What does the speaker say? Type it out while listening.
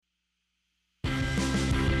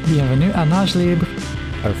Bienvenue à Nage Libre.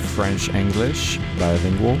 A French-English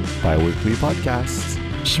bilingual bi-weekly podcast.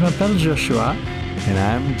 Je m'appelle Joshua. And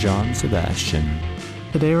I'm John Sebastian.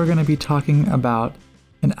 Today we're going to be talking about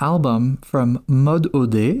an album from Maude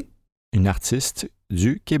Audet. Une artiste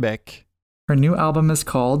du Québec. Her new album is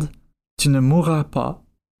called Tu ne mourras pas.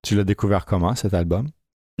 Tu l'as découvert comment, cet album?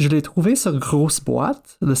 Je l'ai trouvé sur Grosse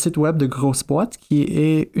Boîte, le site web de Grosse Boîte, qui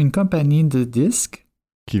est une compagnie de disques.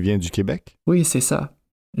 Qui vient du Québec? Oui, c'est ça.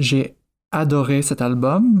 J'ai adoré cet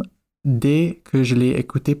album dès que je l'ai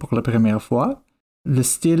écouté pour la première fois. Le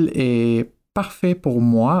style est parfait pour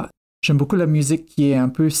moi. J'aime beaucoup la musique qui est un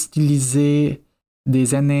peu stylisée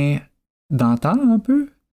des années d'antan, un peu.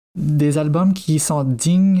 Des albums qui sont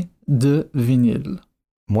dignes de vinyle.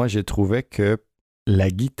 Moi, j'ai trouvé que la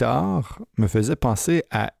guitare me faisait penser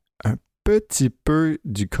à un petit peu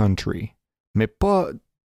du country. Mais pas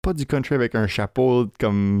du country avec un chapeau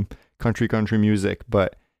comme country music,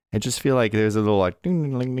 but I just feel like there's a little like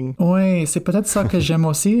ding, ding, ding. Oui, c'est peut-être ça que j'aime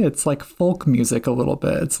aussi. It's like folk music a little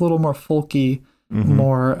bit. It's a little more folky,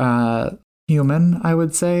 more human, I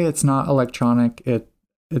would say. It's not electronic.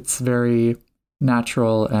 It's very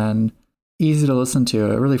natural and easy to listen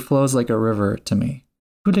to. It really flows like a river to me.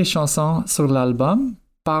 Toutes les chansons sur l'album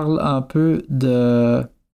parlent un peu de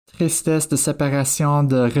tristesse, de séparation,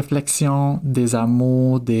 de réflexion, des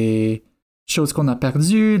amours, des choses qu'on a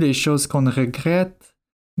perdues, les choses qu'on regrette,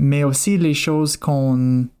 mais aussi les choses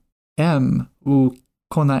qu'on aime ou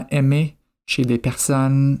qu'on a aimées chez des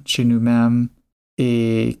personnes, chez nous-mêmes,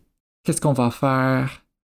 et qu'est-ce qu'on va faire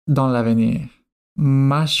dans l'avenir.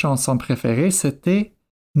 Ma chanson préférée, c'était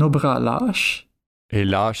Nos bras lâches. Et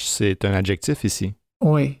lâche, c'est un adjectif ici.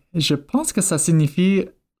 Oui, je pense que ça signifie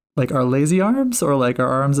like our lazy arms or like our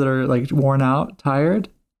arms that are like worn out, tired.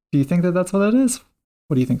 Do you think that that's what that is?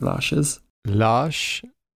 What do you think lâche is? Lâche,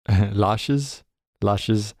 lâches,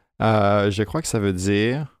 je crois que ça veut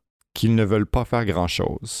dire qu'ils ne veulent pas faire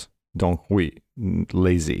grand-chose. Donc oui,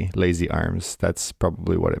 lazy arms, that's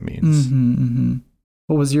probably what it means.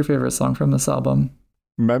 What was your favorite song from this album?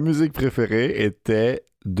 Ma musique préférée était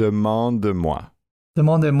Demande-moi.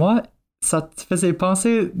 Demandez-moi, ça te faisait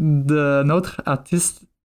penser d'un autre artiste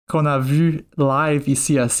qu'on a vu live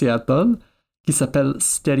ici à Seattle, qui s'appelle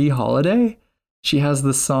Steady Holiday. She has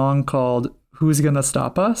this song called Who's Gonna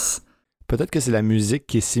Stop Us? Peut-être que c'est la musique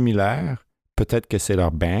qui est similaire. Peut-être que c'est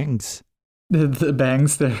leurs bangs. The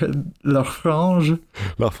bangs, leur frange.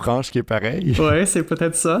 Leur frange qui est pareille. Ouais, c'est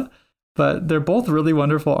peut-être ça. But they're both really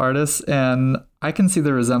wonderful artists, and I can see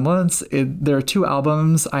the resemblance. There are two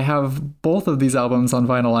albums. I have both of these albums on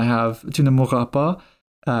vinyl. I have Tu ne mourras pas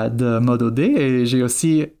de Maude Audet, et j'ai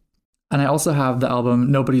aussi, and I also have the album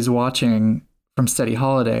Nobody's Watching from Steady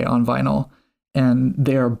Holiday on vinyl. And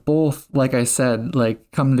they are both, like I said, like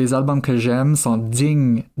comme les albums que j'aime sont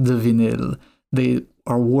dignes de vinyle. They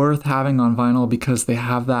are worth having on vinyl because they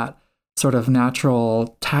have that sort of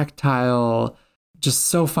natural, tactile, just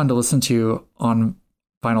so fun to listen to on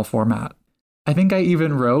vinyl format. I think I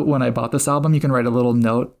even wrote, when I bought this album, you can write a little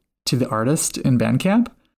note to the artist in Bandcamp.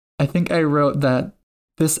 I think I wrote that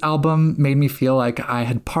this album made me feel like I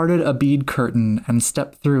had parted a bead curtain and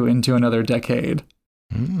stepped through into another decade.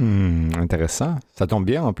 Intéressant. Ça tombe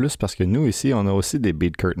bien en plus parce que nous ici, on a aussi des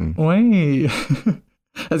bead curtains. Oui.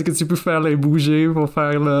 Est-ce que tu peux faire les bouger pour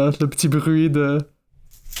faire le petit bruit de...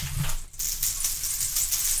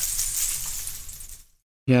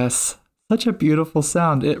 Yes, such a beautiful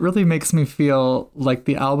sound. It really makes me feel like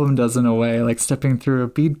the album does in a way, like stepping through a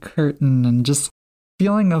bead curtain and just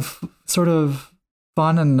feeling of sort of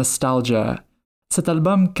fun and nostalgia. Cet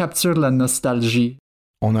album capture la nostalgie.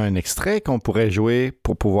 On a un extrait qu'on pourrait jouer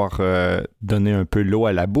pour pouvoir donner un peu l'eau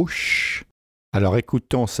à la bouche. Alors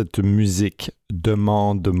écoutons cette musique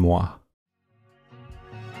Demande-moi.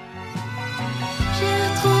 J'ai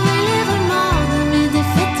retrouvé les remords de mes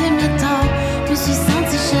défaites et mes torts. Je me suis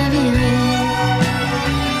sentie chavirée.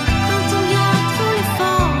 Quand on garde trop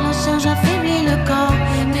l'effort, la charge affaiblit le corps.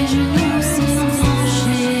 Mes genoux aussi ont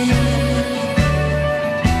flanché.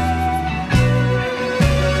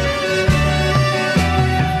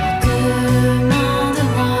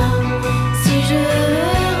 Demande-moi si je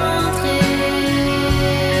veux rentrer.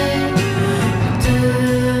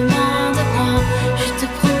 Demande-moi, je te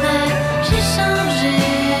promets, j'ai changé.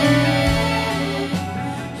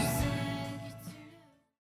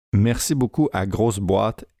 Merci beaucoup à Grosse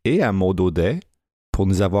Boîte et à Maude Audet pour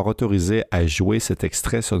nous avoir autorisé à jouer cet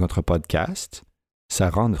extrait sur notre podcast. Ça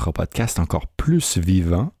rend notre podcast encore plus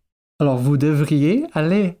vivant. Alors, vous devriez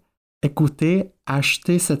aller écouter,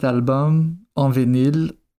 acheter cet album en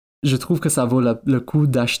vinyle. Je trouve que ça vaut le coup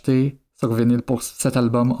d'acheter sur vinyle pour cet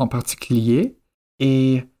album en particulier.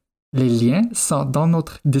 Et Les liens sont dans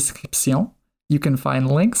notre description. You can find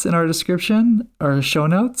links in our description, our show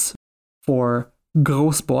notes for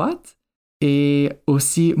Grosse Boîte et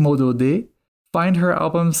aussi Mododé. Find her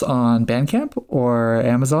albums on Bandcamp or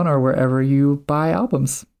Amazon or wherever you buy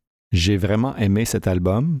albums. J'ai vraiment aimé cet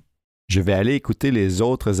album. Je vais aller écouter les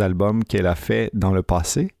autres albums qu'elle a fait dans le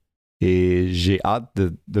passé et j'ai hâte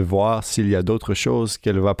de voir s'il y a d'autres choses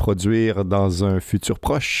qu'elle va produire dans un futur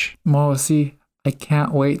proche. Moi aussi. I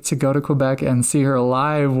can't wait to go to Quebec and see her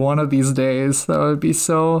live one of these days. That would be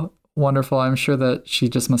so wonderful. I'm sure that she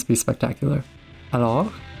just must be spectacular.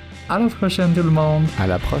 Alors, à la prochaine tout le monde. À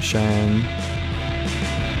la prochaine!